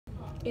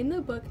In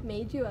the book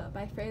Made You Up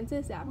by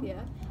Francesca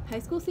Zappia, high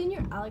school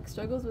senior Alex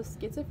struggles with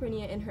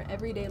schizophrenia in her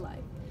everyday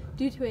life.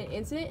 Due to an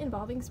incident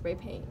involving spray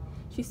paint,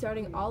 she's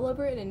starting all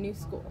over in a new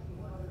school.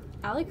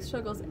 Alex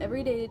struggles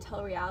every day to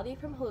tell reality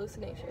from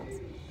hallucinations.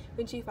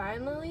 When she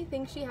finally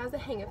thinks she has the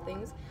hang of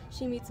things,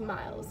 she meets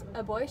Miles,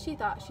 a boy she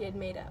thought she had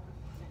made up.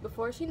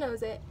 Before she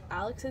knows it,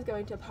 Alex is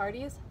going to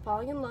parties,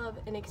 falling in love,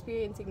 and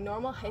experiencing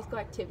normal high school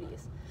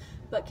activities.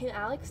 But can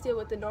Alex deal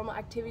with the normal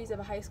activities of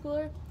a high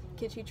schooler?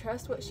 Can she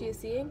trust what she is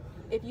seeing?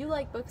 If you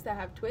like books that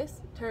have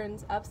twists,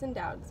 turns, ups, and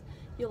downs,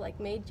 you'll like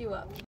Made You Up.